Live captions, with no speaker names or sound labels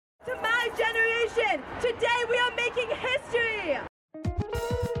gentlemen, today we are making history!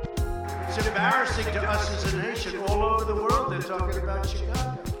 It's embarrassing to us as a nation. All over the world, they're talking about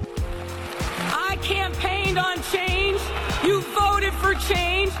Chicago. I campaigned on change, you voted for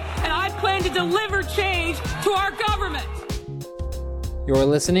change, and I plan to deliver change to our government. You're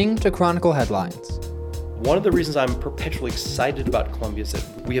listening to Chronicle Headlines. One of the reasons I'm perpetually excited about Columbia is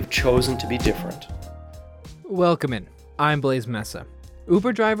that we have chosen to be different. Welcome in. I'm Blaze Mesa.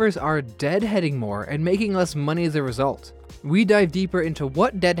 Uber drivers are deadheading more and making less money as a result. We dive deeper into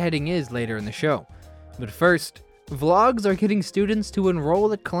what deadheading is later in the show. But first, vlogs are getting students to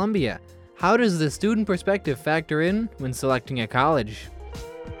enroll at Columbia. How does the student perspective factor in when selecting a college?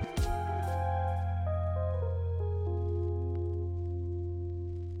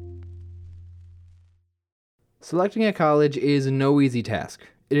 Selecting a college is no easy task.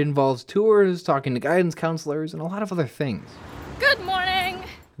 It involves tours, talking to guidance counselors, and a lot of other things. Good morning!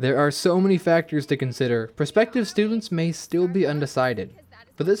 There are so many factors to consider. Prospective students may still be undecided.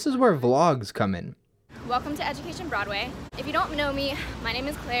 But this is where vlogs come in. Welcome to Education Broadway. If you don't know me, my name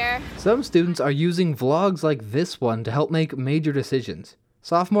is Claire. Some students are using vlogs like this one to help make major decisions.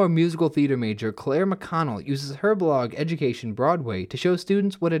 Sophomore musical theater major Claire McConnell uses her blog Education Broadway to show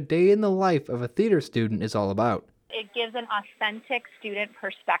students what a day in the life of a theater student is all about. It gives an authentic student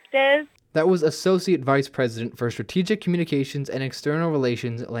perspective. That was Associate Vice President for Strategic Communications and External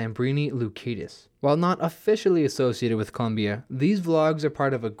Relations Lambrini Lukatis. While not officially associated with Columbia, these vlogs are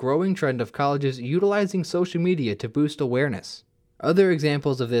part of a growing trend of colleges utilizing social media to boost awareness. Other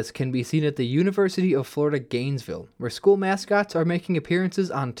examples of this can be seen at the University of Florida Gainesville, where school mascots are making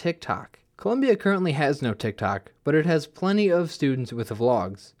appearances on TikTok. Columbia currently has no TikTok, but it has plenty of students with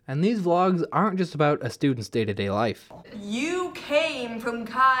vlogs. And these vlogs aren't just about a student's day-to-day life. You came from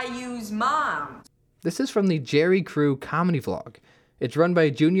Caillou's mom. This is from the Jerry Crew comedy vlog. It's run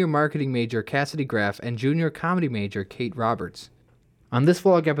by junior marketing major Cassidy Graff and junior comedy major Kate Roberts. On this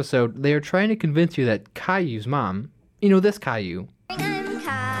vlog episode, they are trying to convince you that Caillou's mom, this Caillou.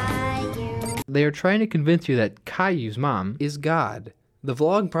 They are trying to convince you that Caillou's mom is God. The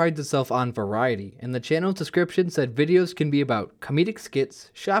vlog prides itself on variety, and the channel's description said videos can be about comedic skits,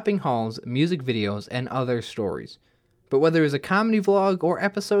 shopping hauls, music videos, and other stories. But whether it's a comedy vlog or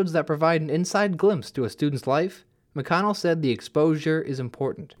episodes that provide an inside glimpse to a student's life, McConnell said the exposure is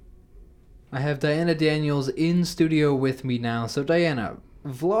important. I have Dyana Daniels in studio with me now. So Dyana,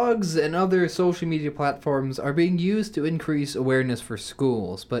 vlogs and other social media platforms are being used to increase awareness for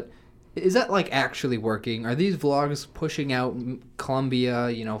schools, but is that actually working? Are these vlogs pushing out Columbia,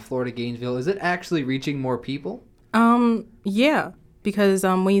 Florida Gainesville? Is it actually reaching more people? Yeah, because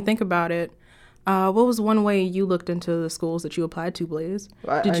when you think about it, what was one way you looked into the schools that you applied to, Blaze?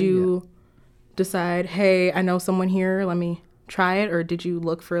 Did you decide, hey, I know someone here, let me try it? Or did you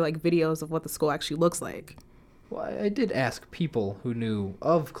look for videos of what the school actually looks like? Well, I did ask people who knew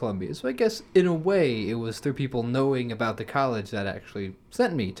of Columbia, so I guess in a way it was through people knowing about the college that actually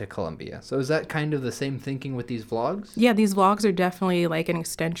sent me to Columbia. So is that kind of the same thinking with these vlogs? Yeah, these vlogs are definitely an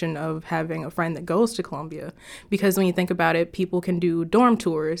extension of having a friend that goes to Columbia, because when you think about it, people can do dorm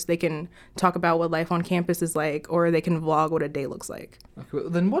tours, they can talk about what life on campus is like, or they can vlog what a day looks like. Okay, well,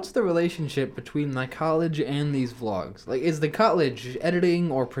 then what's the relationship between the college and these vlogs? Is the college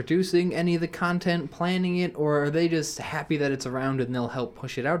editing or producing any of the content, planning it, or are they just happy that it's around and they'll help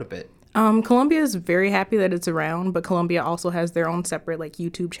push it out a bit? Columbia is very happy that it's around, but Columbia also has their own separate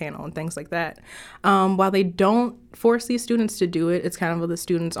YouTube channel and things like that. While they don't force these students to do it, it's kind of the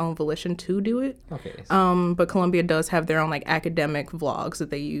students' own volition to do it. Okay. But Columbia does have their own academic vlogs that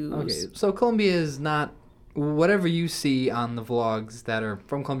they use. Okay, so Columbia is not whatever you see on the vlogs that are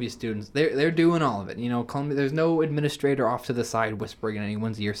from Columbia students. They're doing all of it. Columbia. There's no administrator off to the side whispering in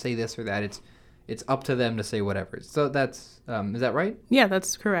anyone's ear, say this or that. It's up to them to say whatever. So that's is that right? Yeah,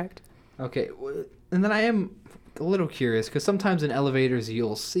 that's correct. Okay, and then I am a little curious, because sometimes in elevators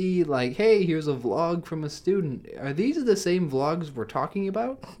you'll see, hey, here's a vlog from a student. Are these the same vlogs we're talking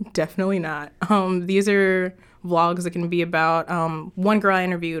about? Definitely not. These are vlogs that can be about, one girl I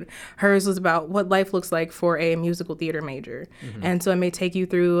interviewed, hers was about what life looks like for a musical theater major. Mm-hmm. And so it may take you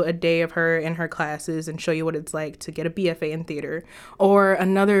through a day of her in her classes and show you what it's like to get a BFA in theater. Or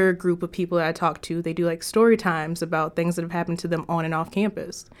another group of people that I talked to, they do story times about things that have happened to them on and off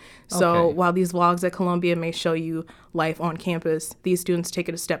campus. So while these vlogs at Columbia may show you life on campus, these students take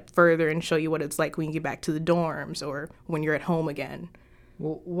it a step further and show you what it's like when you get back to the dorms or when you're at home again.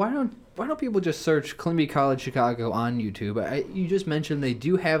 Well, why don't people just search Columbia College Chicago on YouTube? You just mentioned they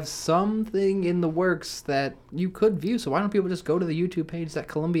do have something in the works that you could view, so why don't people just go to the YouTube page that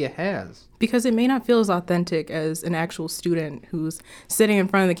Columbia has? Because it may not feel as authentic as an actual student who's sitting in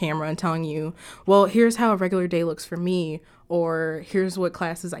front of the camera and telling you, well, here's how a regular day looks for me, or here's what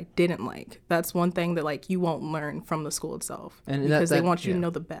classes I didn't like. That's one thing that like you won't learn from the school itself, and because they want you to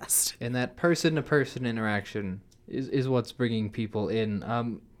know the best. And that person-to-person interaction is what's bringing people in.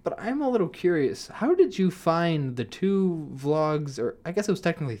 But I'm a little curious. How did you find the 2 vlogs, or I guess it was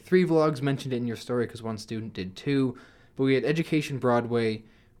technically 3 vlogs mentioned in your story because one student did 2, but we had Education Broadway,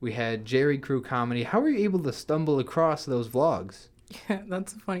 we had Jerry Crew Comedy. How were you able to stumble across those vlogs? Yeah,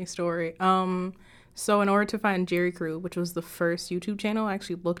 that's a funny story. So in order to find Jerry Crew, which was the first YouTube channel I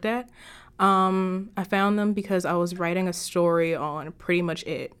actually looked at, I found them because I was writing a story on Pretty Much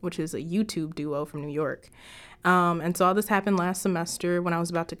It, which is a YouTube duo from New York. And so all this happened last semester when I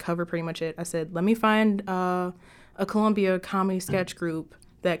was about to cover Pretty Much It. I said, let me find a Columbia comedy sketch group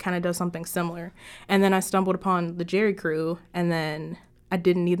that kind of does something similar. And then I stumbled upon the Jerry Crew, and then I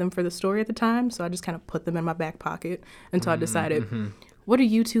didn't need them for the story at the time, so I just kind of put them in my back pocket until I decided, what do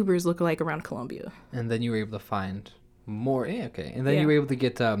YouTubers look like around Columbia? And then you were able to find more. Yeah, okay. And then you were able to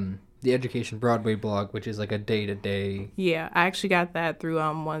get the Education Broadway blog, which is like a day-to-day. Yeah, I actually got that through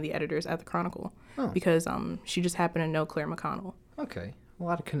one of the editors at the Chronicle because she just happened to know Claire McConnell. Okay, a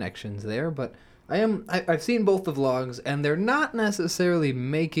lot of connections there, but I've seen both the vlogs, and they're not necessarily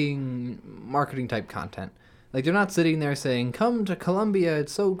making marketing-type content. Like, they're not sitting there saying, come to Columbia,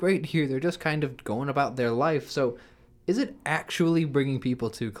 it's so great here. They're just kind of going about their life. So is it actually bringing people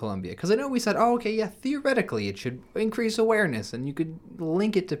to Columbia? Because I know we said, oh, okay, yeah, theoretically it should increase awareness and you could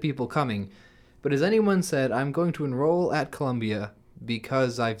link it to people coming. But has anyone said, I'm going to enroll at Columbia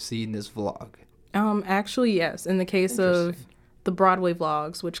because I've seen this vlog? Actually, yes. In the case of the Broadway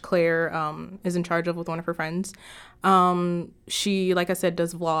vlogs, which Claire is in charge of with one of her friends, she, like I said,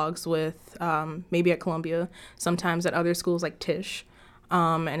 does vlogs with maybe at Columbia, sometimes at other schools like Tisch.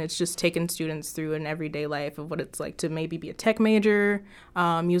 And it's just taking students through an everyday life of what it's like to maybe be a tech major,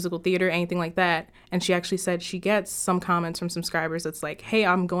 musical theater, anything like that. And she actually said she gets some comments from subscribers that's like, hey,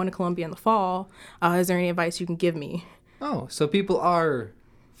 I'm going to Columbia in the fall. Is there any advice you can give me? Oh, so people are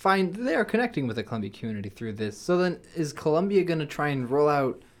they're connecting with the Columbia community through this. So then is Columbia going to try and roll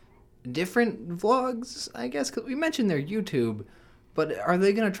out different vlogs, I guess? 'Cause we mentioned their YouTube, but are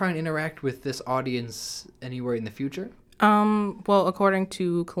they going to try and interact with this audience anywhere in the future? Well, according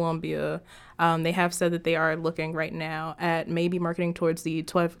to Columbia, they have said that they are looking right now at maybe marketing towards the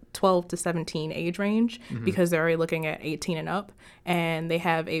 12 to 17 age range because they're already looking at 18 and up. And they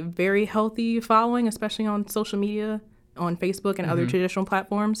have a very healthy following, especially on social media, on Facebook and other traditional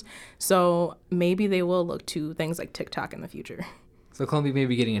platforms. So maybe they will look to things like TikTok in the future. So Columbia may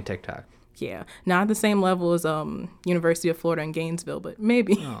be getting a TikTok. Yeah, not the same level as University of Florida in Gainesville, but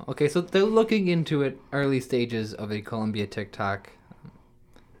maybe. Oh, okay, so they're looking into it, early stages of a Columbia TikTok.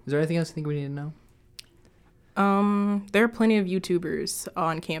 Is there anything else you think we need to know? There are plenty of YouTubers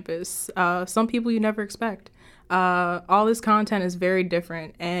on campus. Some people you never expect. All this content is very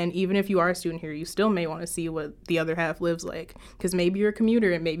different, and even if you are a student here, you still may want to see what the other half lives like, because maybe you're a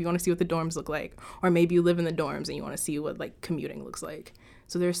commuter and maybe you want to see what the dorms look like, or maybe you live in the dorms and you want to see what like commuting looks like.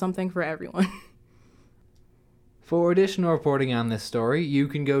 So there's something for everyone. For additional reporting on this story, you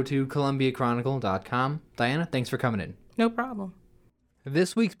can go to ColumbiaChronicle.com. Dyana, thanks for coming in. No problem.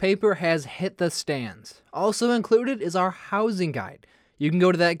 This week's paper has hit the stands. Also included is our housing guide. You can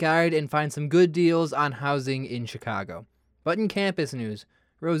go to that guide and find some good deals on housing in Chicago. But in campus news,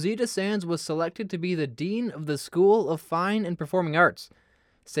 Rosita Sands was selected to be the Dean of the School of Fine and Performing Arts.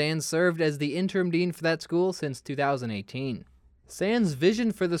 Sands served as the interim dean for that school since 2018. Sands'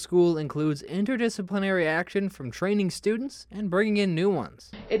 vision for the school includes interdisciplinary action from training students and bringing in new ones.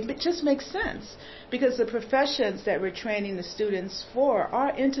 It just makes sense because the professions that we're training the students for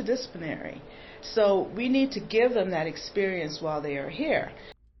are interdisciplinary. So we need to give them that experience while they are here.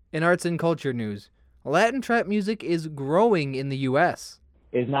 In arts and culture news, Latin trap music is growing in the U.S.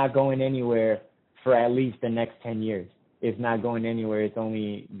 It's not going anywhere for at least the next 10 years. It's not going anywhere. It's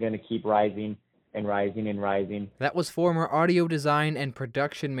only going to keep rising and rising and rising. That was former audio design and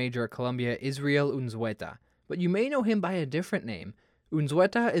production major at Columbia, Israel Unzueta. But you may know him by a different name.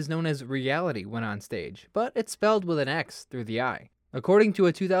 Unzueta is known as Reality when on stage, but it's spelled with an X through the I. According to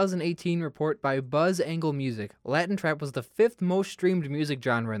a 2018 report by Buzz Angle Music, Latin trap was the 5th most streamed music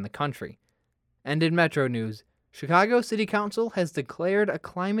genre in the country. And in Metro News, Chicago City Council has declared a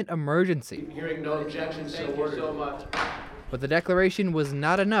climate emergency. Hearing no objections, so ordered. So much. But the declaration was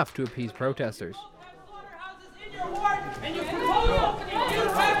not enough to appease protesters. And you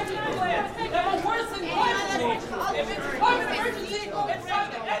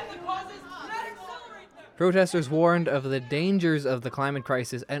Protesters warned of the dangers of the climate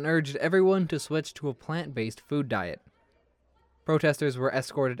crisis and urged everyone to switch to a plant-based food diet. Protesters were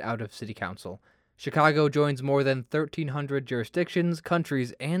escorted out of City Council. Chicago joins more than 1,300 jurisdictions,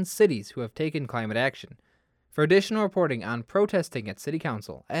 countries, and cities who have taken climate action. For additional reporting on protesting at City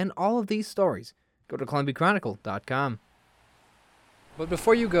Council and all of these stories, go to ColumbiaChronicle.com. But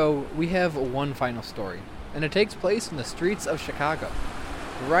before you go, we have one final story, and it takes place in the streets of Chicago.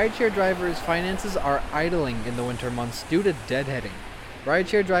 Rideshare drivers' finances are idling in the winter months due to deadheading.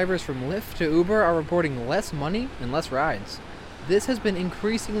 Rideshare drivers from Lyft to Uber are reporting less money and less rides. This has been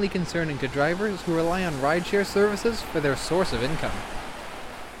increasingly concerning to drivers who rely on rideshare services for their source of income.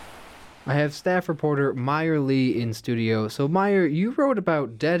 I have staff reporter Meyer Lee in studio. So Meyer, you wrote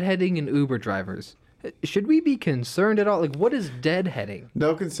about deadheading in Uber drivers. Should we be concerned at all? Like, what is deadheading?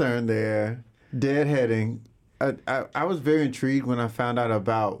 No concern there. Deadheading. I was very intrigued when I found out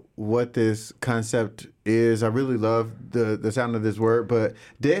about what this concept is. I really love the sound of this word, but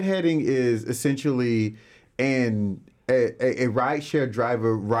deadheading is essentially a rideshare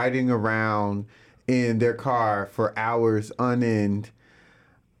driver riding around in their car for hours on end,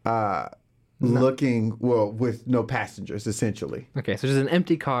 looking, with no passengers, essentially. Okay, so there's an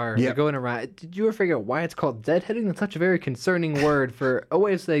empty car. They're going around. Did you ever figure out why it's called deadheading? That's such a very concerning word for a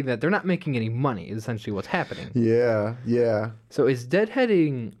way of saying that they're not making any money, is essentially what's happening. Yeah. So is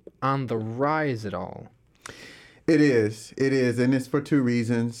deadheading on the rise at all? It is, and it's for two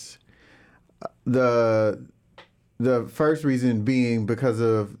reasons. The first reason being because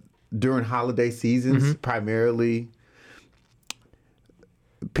of during holiday seasons, primarily,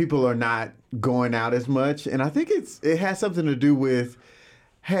 people are not going out as much. And I think it has something to do with,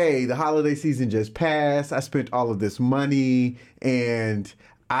 hey, the holiday season just passed. I spent all of this money and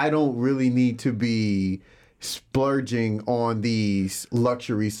I don't really need to be splurging on these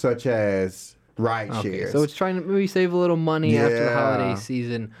luxuries such as ride shares. Okay, so it's trying to maybe save a little money after the holiday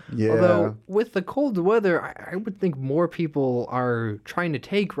season. Yeah. Although with the cold weather, I would think more people are trying to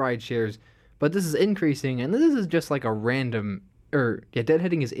take ride shares, but this is increasing, and this is just like a random,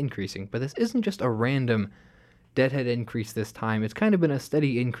 deadheading is increasing, but this isn't just a random deadhead increase this time. It's kind of been a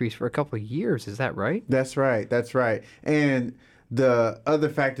steady increase for a couple of years. Is that right? That's right. And the other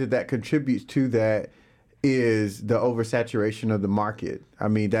factor that contributes to that is the oversaturation of the market. I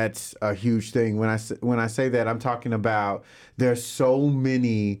mean, that's a huge thing. When I say that, I'm talking about there's so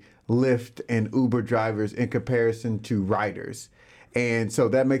many Lyft and Uber drivers in comparison to riders. And so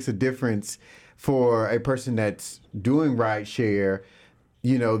that makes a difference for a person that's doing rideshare.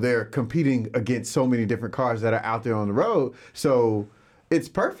 You know, they're competing against so many different cars that are out there on the road. So it's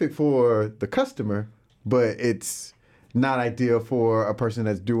perfect for the customer, but it's not ideal for a person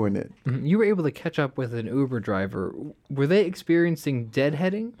that's doing it. You were able to catch up with an Uber driver. Were they experiencing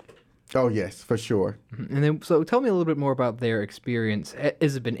deadheading? Oh, yes, for sure. And then, so tell me a little bit more about their experience.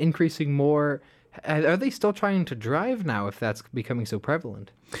 Has it been increasing more? Are they still trying to drive now if that's becoming so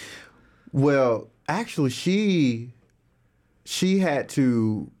prevalent? Well, actually, she had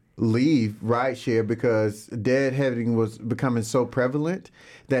to leave rideshare because deadheading was becoming so prevalent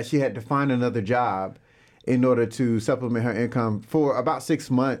that she had to find another job in order to supplement her income. For about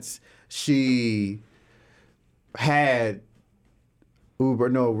 6 months, she had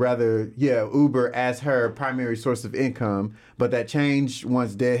Uber as her primary source of income, but that changed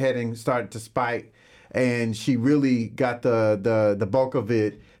once deadheading started to spike, and she really got the bulk of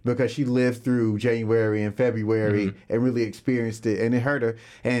it because she lived through January and February and really experienced it, and it hurt her.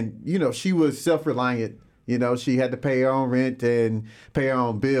 And, she was self-reliant. She had to pay her own rent and pay her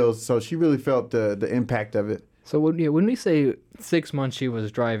own bills, so she really felt the impact of it. So when we say 6 months she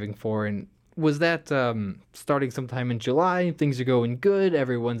was driving for, and was that starting sometime in July? Things are going good,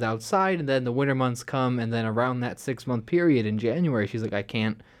 everyone's outside, and then the winter months come, and then around that 6 month period in January, she's like, I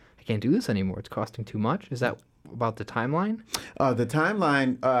can't do this anymore. It's costing too much. Is that about the timeline? The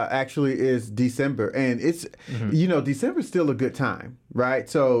timeline actually is December, and it's December's still a good time, right?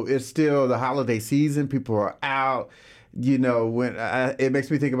 So it's still the holiday season. People are out. When it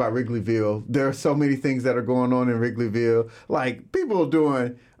makes me think about Wrigleyville. There are so many things that are going on in Wrigleyville, like people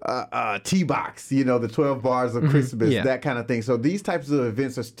doing T-Box, the 12 bars of Christmas, that kind of thing. So these types of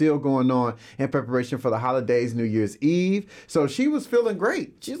events are still going on in preparation for the holidays, New Year's Eve. So she was feeling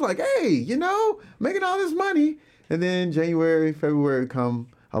great. She's like, hey, making all this money. And then January, February come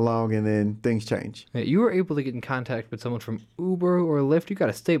along, and then things change. You were able to get in contact with someone from Uber or Lyft. You got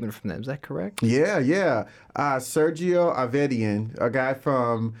a statement from them. Is that correct? Yeah. Sergio Avedian, a guy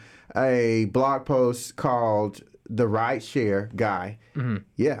from a blog post called The Rideshare Guy.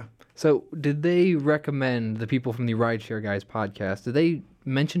 Yeah. So did they recommend the people from the Rideshare Guys podcast? Did they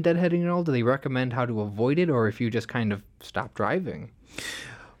mention deadheading at all? Do they recommend how to avoid it, or if you just kind of stop driving?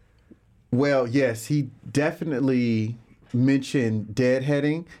 Well, yes, he definitely mentioned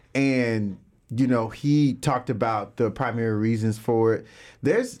deadheading, and he talked about the primary reasons for it.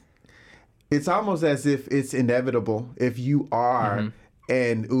 It's almost as if it's inevitable if you are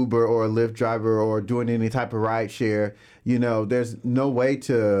an Uber or a Lyft driver or doing any type of ride share. There's no way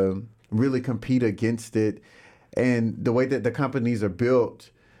to really compete against it. And the way that the companies are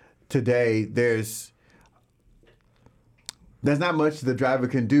built today, there's not much the driver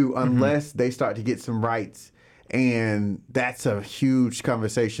can do unless they start to get some rights. And that's a huge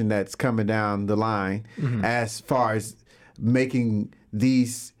conversation that's coming down the line as far as making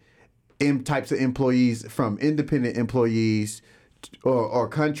these types of employees from independent employees or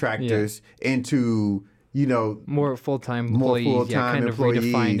contractors into, more full-time employees, kind of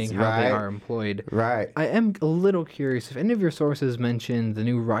redefining how they are employed. Right. I am a little curious if any of your sources mentioned the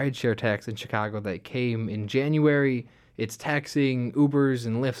new rideshare tax in Chicago that came in January. It's taxing Ubers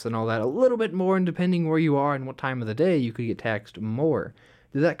and Lyfts and all that a little bit more, and depending where you are and what time of the day, you could get taxed more.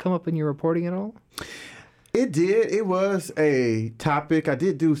 Did that come up in your reporting at all? It did. It was a topic. I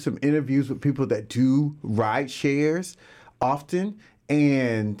did do some interviews with people that do ride shares often,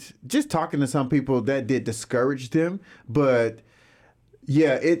 and just talking to some people that did discourage them. But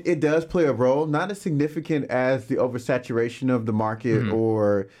yeah, it does play a role, not as significant as the oversaturation of the market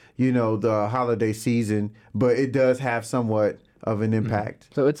or, the holiday season, but it does have somewhat of an impact.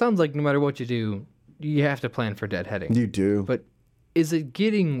 So it sounds like no matter what you do, you have to plan for deadheading. You do. But is it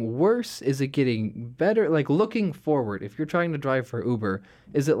getting worse? Is it getting better? Like, looking forward, if you're trying to drive for Uber,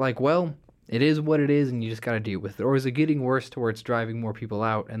 is it like, well, it is what it is and you just got to deal with it? Or is it getting worse towards driving more people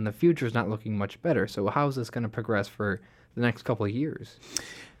out and the future's not looking much better? So how is this going to progress for the next couple of years?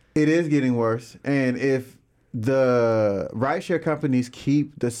 It is getting worse. And if the rideshare companies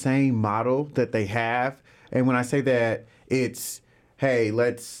keep the same model that they have, and when I say that, it's, hey,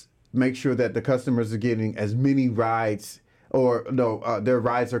 let's make sure that the customers are getting as many rides, or their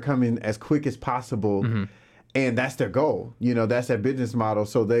rides are coming as quick as possible. And that's their goal. That's their business model.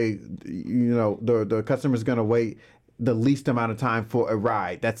 So they, the customer's going to wait the least amount of time for a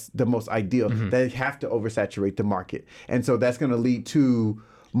ride. That's the most ideal. They have to oversaturate the market. And so that's going to lead to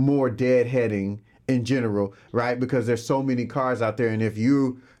more deadheading in general, right? Because there's so many cars out there. And if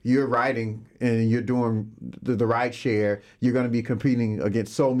you're riding and you're doing the ride share, you're going to be competing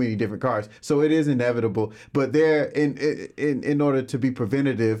against so many different cars. So it is inevitable. But there, in order to be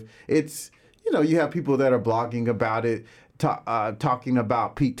preventative, it's, you have people that are blogging about it, talking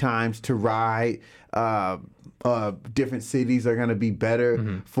about peak times to ride. Different cities are going to be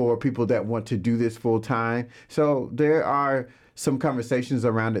better for people that want to do this full time. So there are some conversations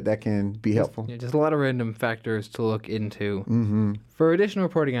around it that can be helpful. Just a lot of random factors to look into. For additional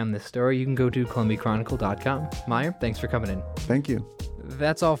reporting on this story, you can go to ColumbiaChronicle.com. Meyer, thanks for coming in. Thank you.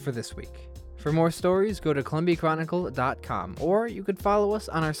 That's all for this week. For more stories, go to ColumbiaChronicle.com, or you could follow us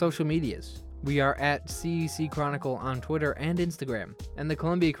on our social medias. We are at CEC Chronicle on Twitter and Instagram, and the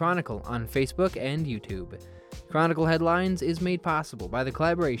Columbia Chronicle on Facebook and YouTube. Chronicle Headlines is made possible by the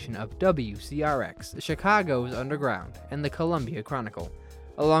collaboration of WCRX, Chicago's Underground, and the Columbia Chronicle,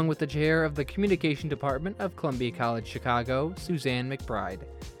 along with the chair of the Communication Department of Columbia College Chicago, Suzanne McBride.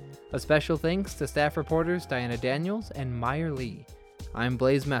 A special thanks to staff reporters Dyana Daniels and Meyer Lee. I'm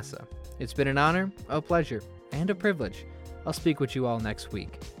Blaze Mesa. It's been an honor, a pleasure, and a privilege. I'll speak with you all next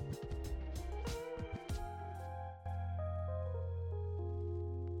week.